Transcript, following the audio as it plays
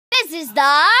This is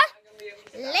the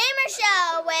Lemur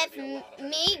Show with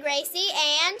me, Gracie,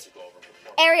 and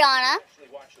Ariana.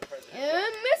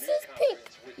 And Mrs. Pink.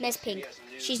 Miss Pink.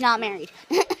 She's not married.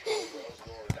 She's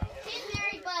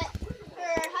married, but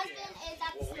her husband is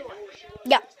at the store.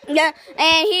 Yeah.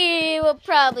 And he will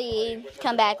probably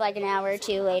come back like an hour or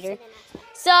two later.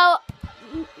 So, I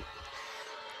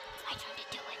tried to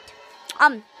do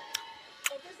it.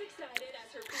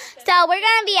 So we're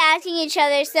gonna be asking each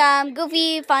other some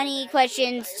goofy, funny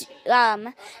questions. So I'm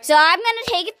gonna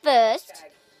take it first.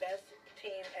 Best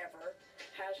team ever.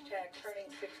 #turning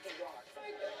 60 rocks.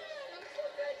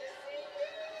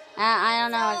 I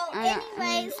don't know.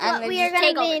 Anyways,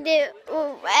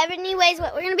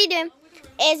 what we're gonna be doing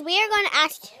is we are going to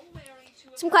ask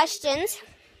some questions,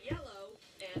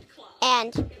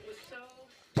 and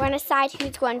we're gonna decide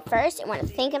who's going first. And we're gonna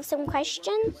think of some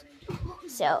questions.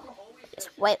 So just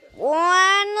wait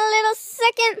one little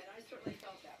second.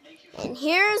 And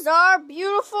here's our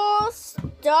beautiful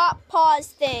stop pause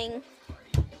thing.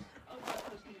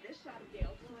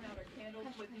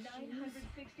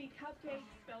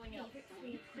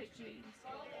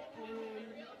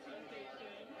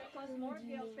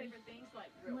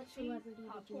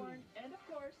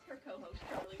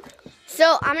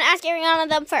 So I'm gonna ask Ariana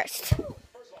them first.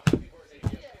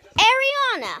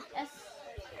 Ariana,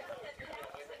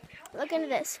 look into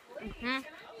this.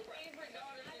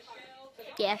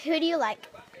 Yeah, who do you like?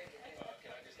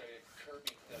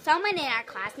 Someone in our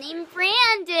class named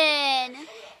Brandon.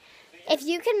 If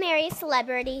you could marry a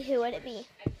celebrity, who would it be?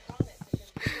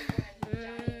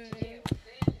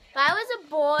 If I was a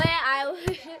boy, I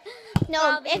would.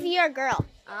 No, if you're a girl.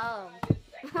 Oh.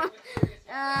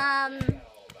 Man,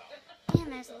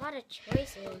 there's a lot of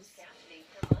choices.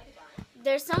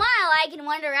 There's someone I like in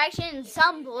One Direction, and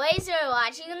some boys are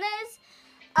watching this.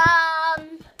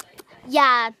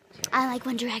 Yeah, I like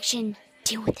One Direction.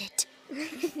 Deal with it.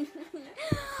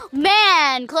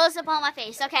 Man, close up on my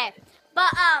face. Okay,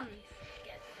 but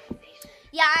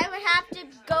yeah, I would have to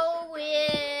go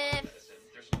with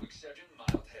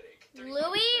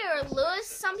Louis or Lewis.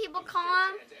 Some people call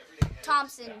him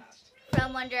Thompson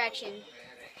from One Direction.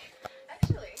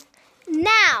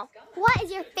 Now, what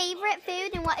is your favorite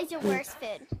food and what is your worst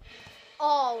food?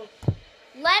 Oh,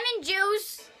 lemon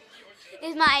juice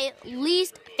is my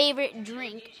least favorite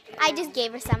drink. I just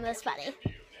gave her some. That's funny.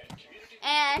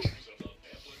 And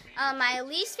my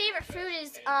least favorite food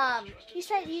is You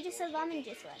just said lemon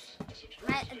juice was.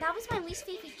 that was my least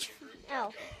favorite drink.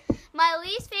 Oh. My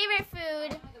least favorite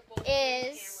food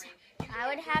is, I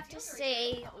would have to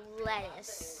say,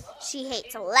 lettuce. She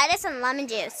hates lettuce and lemon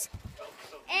juice.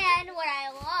 And what I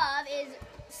love is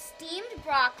steamed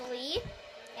broccoli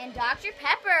and Dr.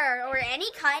 Pepper or any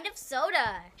kind of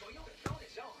soda.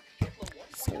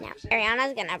 So now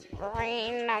Ariana's gonna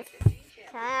bring the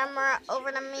camera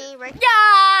over to me right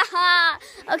Yeah!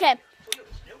 Okay.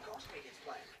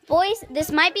 Boys, this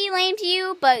might be lame to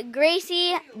you, but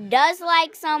Gracie does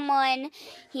like someone.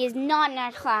 He is not in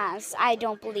our class, I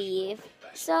don't believe.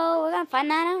 So we're gonna find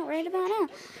that out right about now.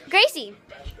 Gracie,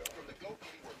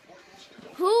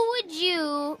 who do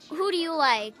you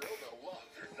like?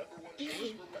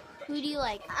 Who do you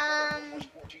like?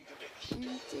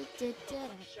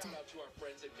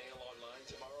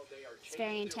 It's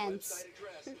very intense.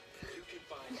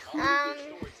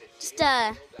 Just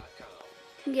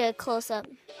get a close up.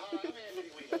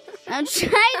 I'm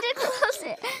trying to close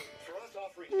it.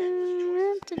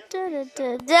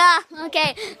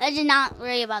 Okay, let's just not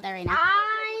worry about that right now.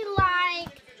 I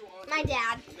like my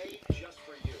dad.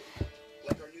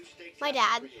 My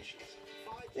dad.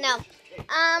 No.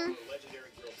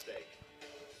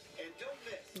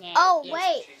 Yeah, Oh, yes.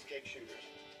 wait.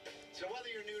 So whether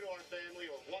you're new to our family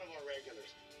or one of our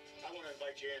regulars, I want to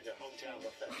invite you into Hometown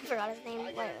Buffet. I forgot his name.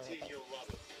 I guarantee you'll love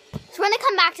it. So we're gonna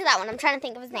come back to that one. I'm trying to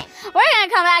think of his name. We're gonna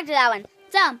come back to that one.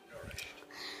 So,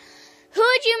 who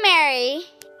would you marry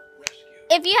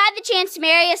if you had the chance to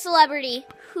marry a celebrity?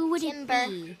 Who would Timber. it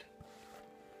be?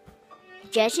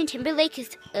 Justin Timberlake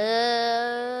is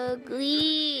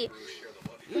ugly.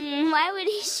 Why would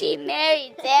she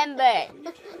marry Timber?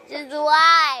 Just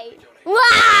why?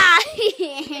 Why?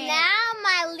 Now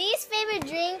my least favorite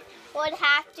drink would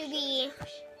have to be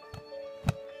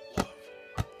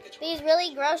these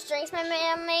really gross drinks my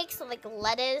mom makes, like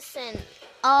lettuce and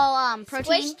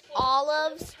protein. squished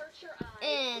olives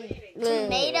and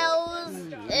tomatoes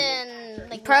and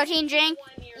like Protein drink.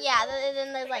 yeah.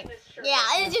 Then there's like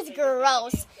it's just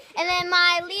gross. And then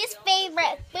my least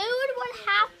favorite food would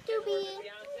have to be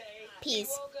peas.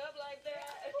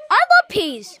 I love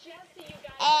peas.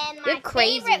 And my You're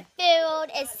crazy. favorite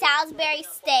food is Salisbury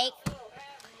steak.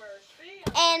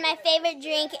 And my favorite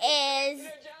drink is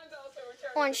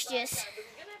orange juice.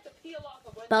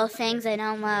 Both things I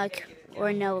don't like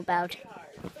or know about.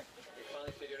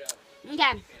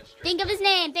 Okay. Think of his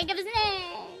name. Think of his name.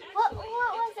 What was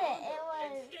it? It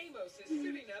was... Stamos is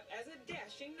suiting up as a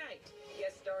dashing knight.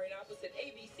 Guest starring opposite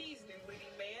ABC's new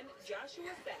leading man,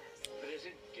 Joshua Sass. But is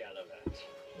it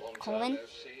Gallivant? Colin?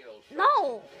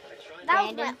 No. That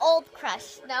was my old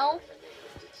crush. No.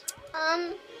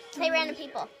 Say random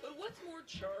people. But what's more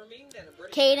charming than a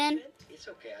British Caden? accent? It's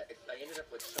okay. I ended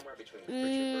up with somewhere between Mm.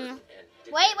 Richard Burton and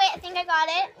Dick. Wait, I think I got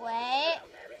it. Wait.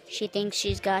 She thinks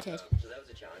she's got it. So that was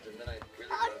a challenge, and then I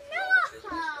really Oh,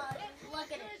 no.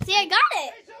 Look at it. See, I got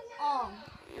it. Oh.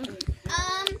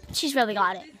 She's really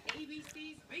got it.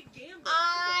 ABC's Big Gamble.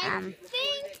 I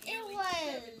think it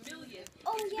was... Million.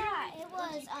 Oh, yeah, it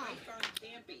was,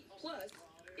 Campy. Plus,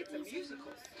 it's a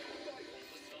musical.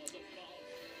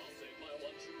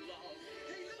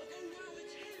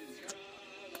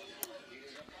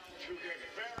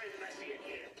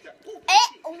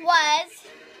 It was...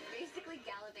 Basically,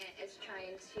 Gallivant is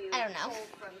trying to I don't know. pull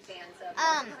from fans of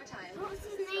Once Upon a Time, what was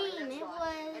his Starry name? Night It Live,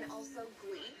 was- and also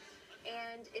Glee.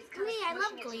 And it's kind Glee, I of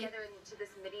love smushing it Glee. together into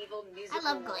this medieval musical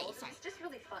love Glee, world. sorry. It's just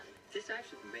really fun. This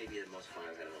actually may be the most fun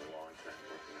I've had in a long time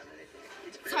working on anything.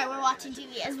 It's Sorry, we're watching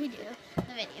TV as we do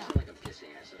the video. It's not like I'm kissing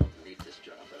ass. I don't need this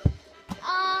job, but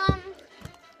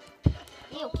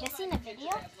Ew, kissing a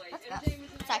video? Let's go.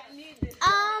 Sorry.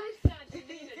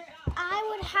 I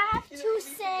would have to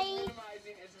say...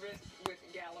 Minimizing its risk with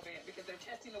Gallivant because they're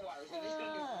testing the waters. They're just going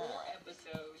to do 4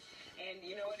 episodes. And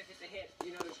you know what? If it's a hit,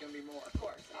 you know there's going to be more. Of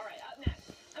course. All right, up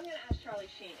next, I'm going to ask Charlie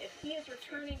Sheen if he is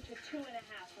returning to 2.5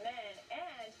 Men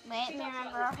and... Wait,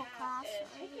 remember our whole class?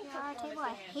 Our table?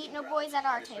 I hate no boys at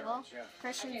our table.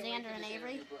 Christian, Xander, and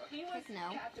Avery. Heck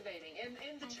no. Captivating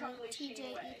in the Charlie Sheen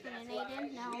TJ, way. Ethan, and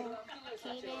Aiden. No.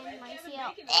 Kaden,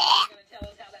 Marcio.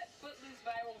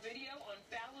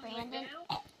 Brandon.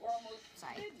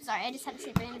 Sorry, I just had to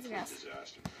say Brandon's gross.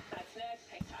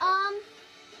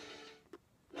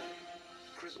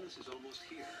 Christmas is almost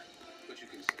here, but you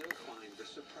can still find the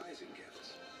surprising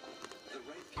gifts. The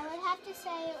right I would have to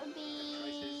say it would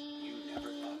you never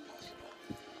be... thought possible.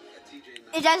 At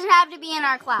TJ It doesn't have to be in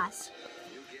our class.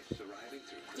 new gifts arriving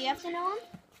through Do you have to know him?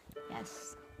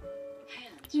 Yes.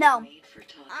 No.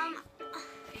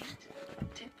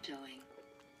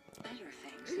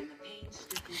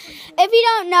 If you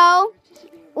don't know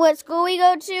what school we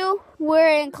go to,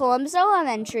 we're in Columbus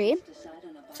Elementary.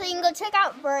 So you can go check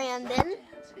out Brandon.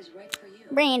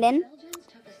 Brandon.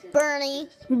 Bernie.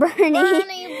 Bernie.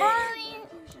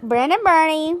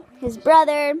 Bernie, his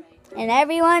brother, and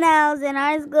everyone else in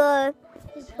our school.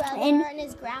 His brother And- and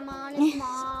his grandma and his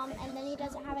mom. And then he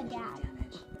doesn't have a dad.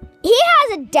 He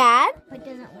has a dad. But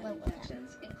doesn't live with him.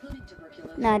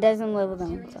 No, doesn't live with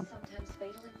him. So.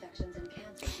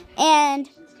 And,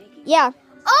 yeah.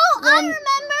 Oh, I remember.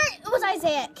 It was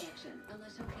Isaiah.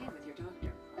 Unless okay with your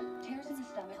doctor. Tears in the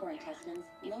stomach or intestines,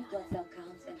 low blood cell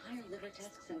counts, and higher liver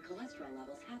tests and cholesterol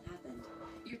levels have happened.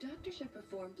 Your doctor should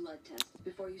perform blood tests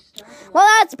before you start Well,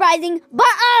 that's surprising, but,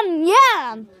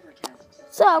 yeah. liver tests.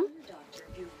 So, Doctor,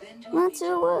 if you've been to that's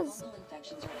who it was. fungal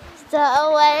infections or So,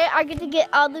 I get to get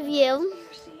all the view.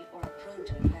 C or are prone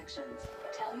to infections.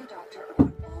 Tell your doctor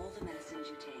about all the medicines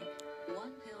you take.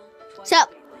 One pill twice So,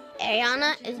 daily.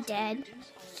 Ariana is dead. Reduce all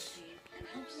the pain and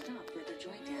help stop further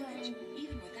joint damage,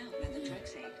 even without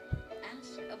methotrexate.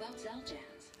 Ask about Xeljanz.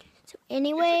 So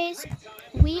anyways,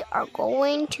 we are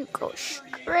going to go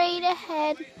straight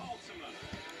ahead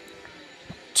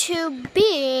to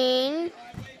being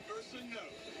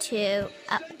to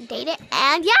update it.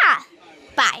 And yeah,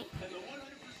 bye.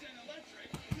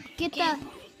 Get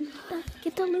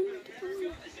the loot.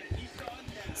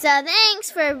 So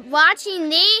thanks for watching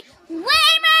the Lemur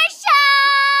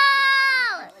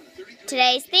Show.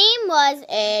 Today's theme was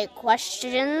a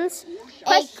quiz.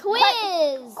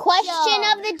 Question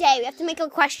of the day. We have to make a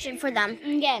question for them.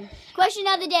 Okay. Question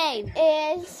of the day.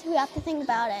 Is we have to think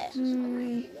about it.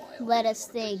 Let us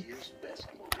think.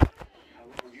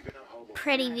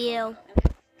 Pretty view.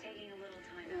 Taking a little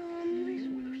time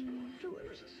out.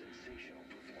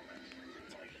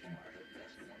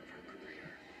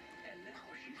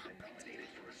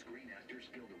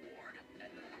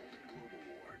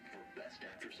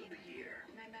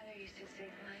 My mother used to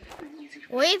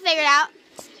say, We figured out.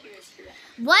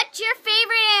 What's your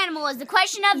favorite animal is the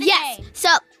question of the day. So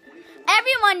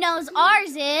Everyone knows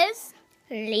ours is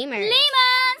lemurs.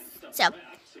 lemurs. So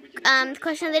the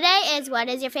question of the day is, what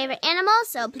is your favorite animal?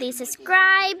 So please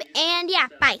subscribe and yeah,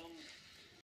 bye.